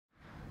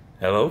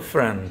Hello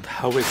friend,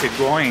 how is it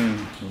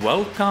going?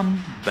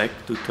 Welcome back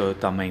to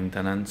Toyota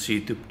Maintenance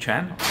YouTube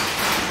channel.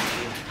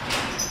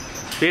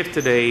 We have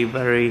today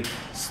very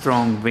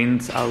strong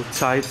winds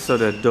outside, so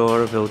the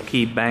door will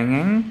keep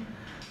banging.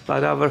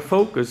 But our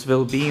focus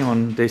will be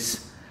on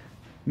this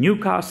new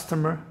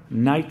customer,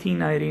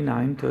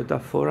 1999 Toyota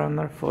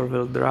 4Runner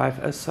 4-wheel drive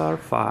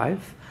SR5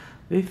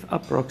 with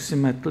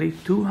approximately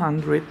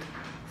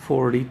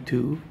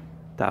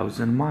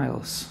 242,000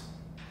 miles.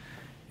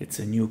 It's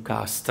a new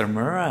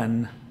customer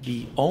and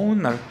the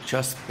owner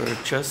just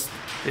purchased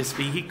this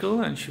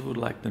vehicle and she would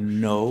like to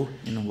know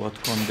in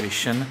what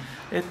condition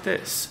it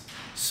is.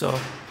 So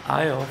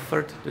I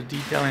offered the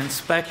detail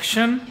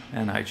inspection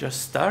and I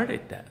just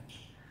started that.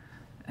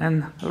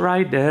 And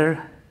right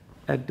there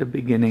at the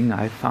beginning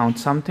I found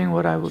something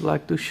what I would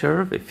like to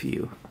share with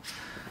you.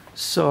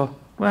 So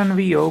when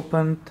we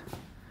opened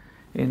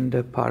in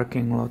the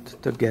parking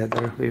lot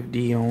together with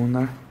the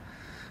owner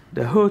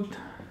the hood,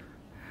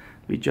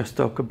 we just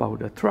talked about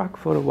the truck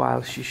for a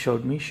while. She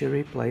showed me she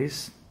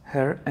replaced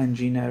her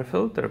engine air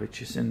filter,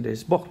 which is in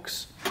this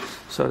box.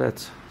 So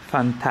that's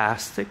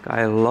fantastic.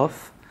 I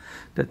love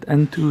that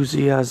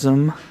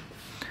enthusiasm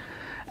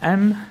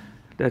and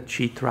that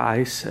she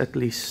tries at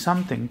least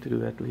something to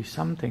do, at least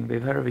something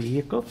with her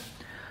vehicle.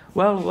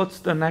 Well, what's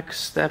the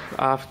next step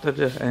after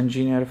the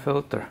engine air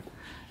filter?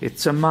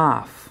 It's a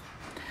MAF.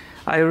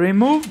 I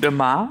removed the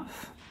MAF.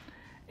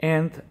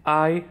 And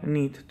I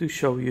need to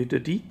show you the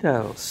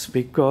details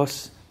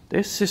because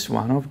this is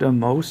one of the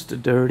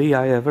most dirty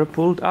I ever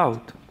pulled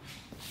out.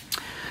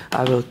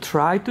 I will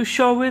try to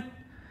show it.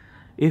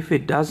 If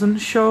it doesn't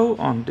show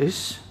on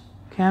this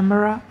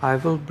camera, I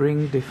will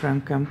bring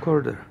different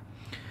camcorder.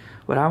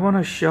 What I want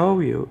to show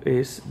you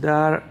is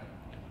there's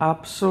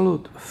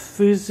absolute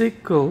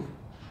physical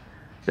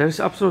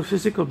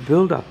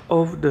buildup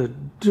of the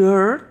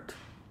dirt,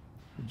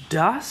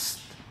 dust,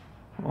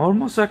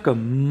 almost like a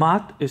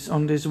mud is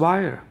on this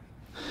wire.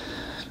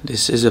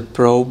 This is a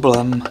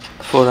problem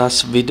for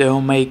us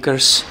video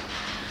makers.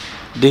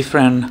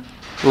 Different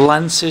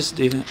lenses,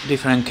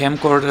 different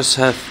camcorders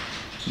have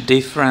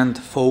different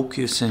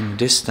focusing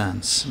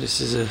distance.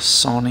 This is a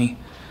Sony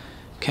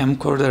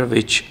camcorder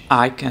which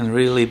I can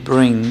really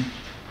bring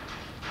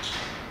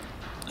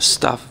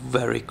stuff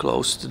very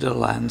close to the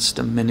lens.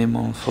 The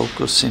minimum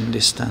focusing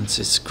distance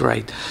is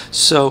great.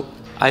 So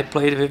I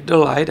played with the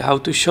light, how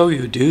to show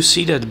you. Do you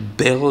see that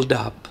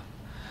build-up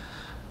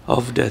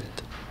of that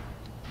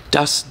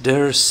dust,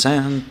 dirt,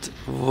 sand,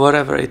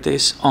 whatever it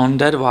is on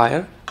that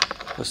wire?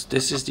 Because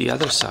this is the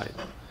other side.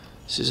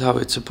 This is how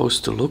it's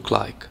supposed to look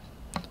like.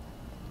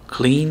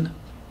 Clean,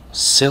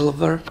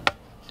 silver.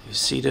 Do you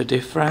see the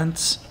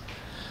difference?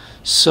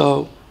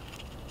 So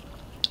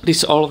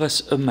this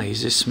always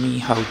amazes me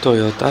how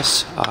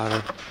Toyotas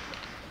are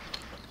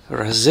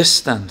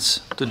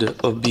resistant to the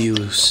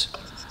abuse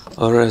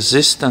or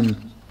resistant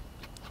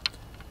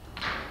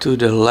to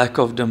the lack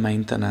of the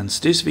maintenance.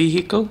 This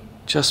vehicle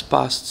just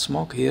passed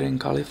smoke here in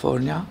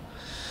California,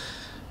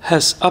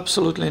 has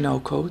absolutely no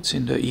codes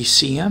in the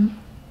ECM,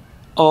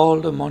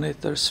 all the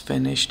monitors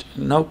finished,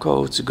 no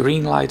codes,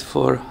 green light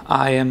for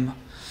IM,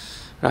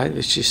 right,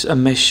 which is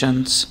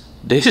emissions.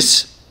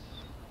 This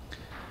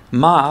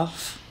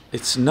MAF,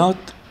 it's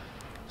not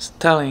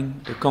telling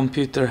the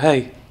computer,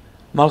 hey,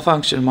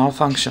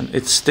 malfunction,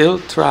 it still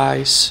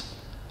tries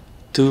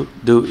to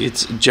do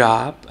its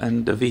job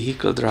and the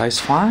vehicle drives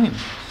fine.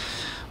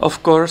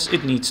 Of course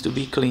it needs to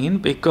be clean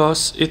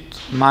because it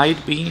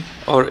might be,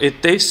 or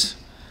it is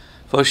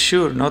for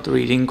sure not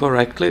reading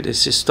correctly.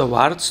 This is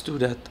towards to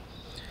that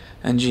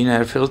engine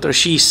air filter.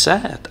 She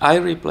said I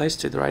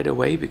replaced it right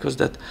away because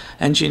that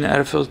engine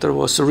air filter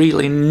was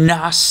really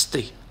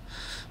nasty,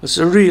 it was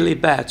really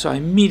bad, so I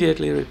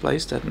immediately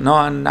replaced that.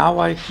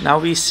 Now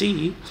we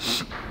see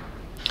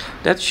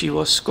that she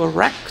was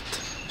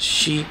correct.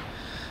 She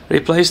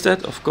replaced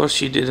that. Of course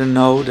she didn't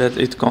know that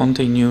it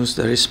continues,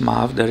 there is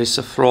MAF, there is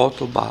a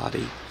throttle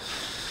body,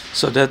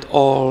 so that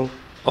all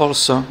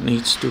also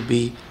needs to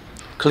be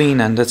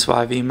clean, and that's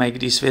why we make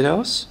these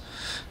videos,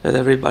 that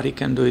everybody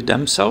can do it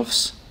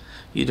themselves.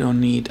 You don't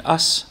need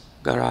us,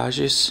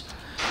 garages,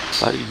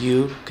 but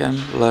you can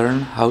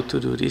learn how to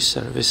do these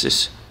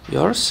services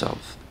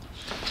yourself.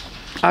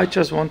 I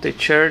just want to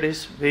share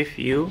this with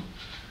you,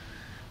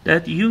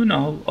 that you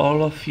know,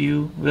 all of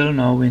you will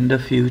know in the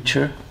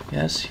future.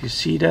 Yes, you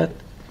see that?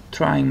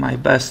 Trying my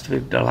best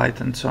with the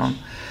light and so on.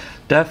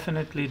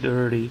 Definitely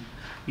dirty.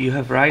 You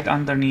have right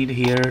underneath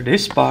here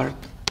this part,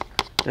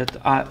 that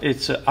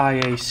it's a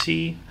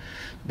IAC.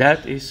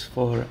 That is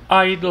for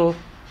idle.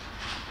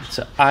 It's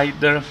a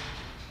idle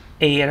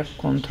air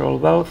control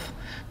valve.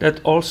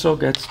 That also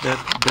gets that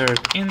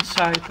dirt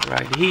inside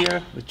right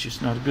here, which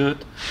is not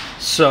good.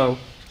 So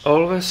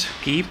always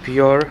keep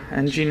your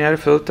engine air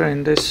filter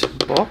in this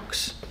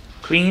box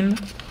clean.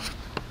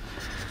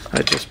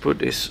 I just put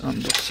this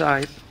on the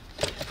side.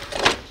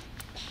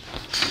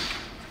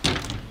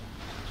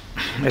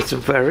 It's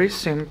very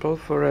simple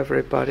for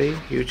everybody.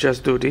 You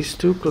just do these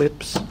two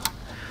clips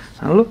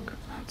and look,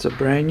 it's a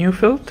brand new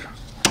filter.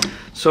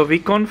 So we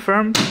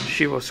confirmed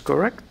she was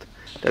correct.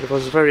 that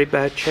was very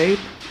bad shape,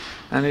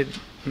 and it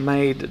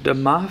made the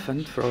MAF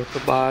and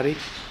throttle body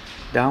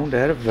down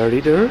there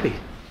very dirty.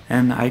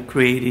 And I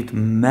created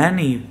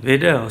many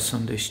videos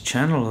on this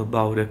channel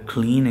about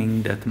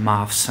cleaning that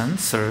MAF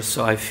sensor,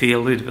 so I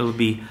feel it will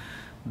be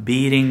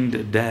beating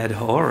the dead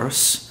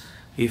horse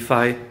if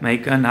I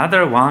make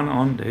another one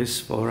on this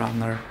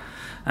Forerunner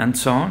and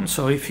so on.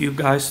 So if you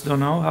guys don't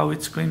know how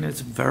it's cleaned,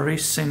 it's very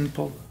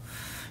simple.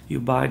 You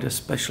buy the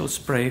special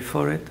spray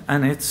for it,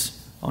 and it's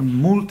on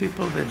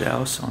multiple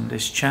videos on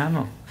this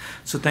channel.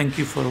 So thank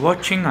you for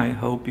watching. I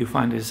hope you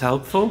find this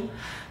helpful,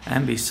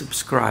 and be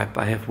subscribed.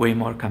 I have way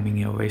more coming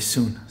your way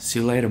soon. See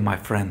you later, my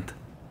friend.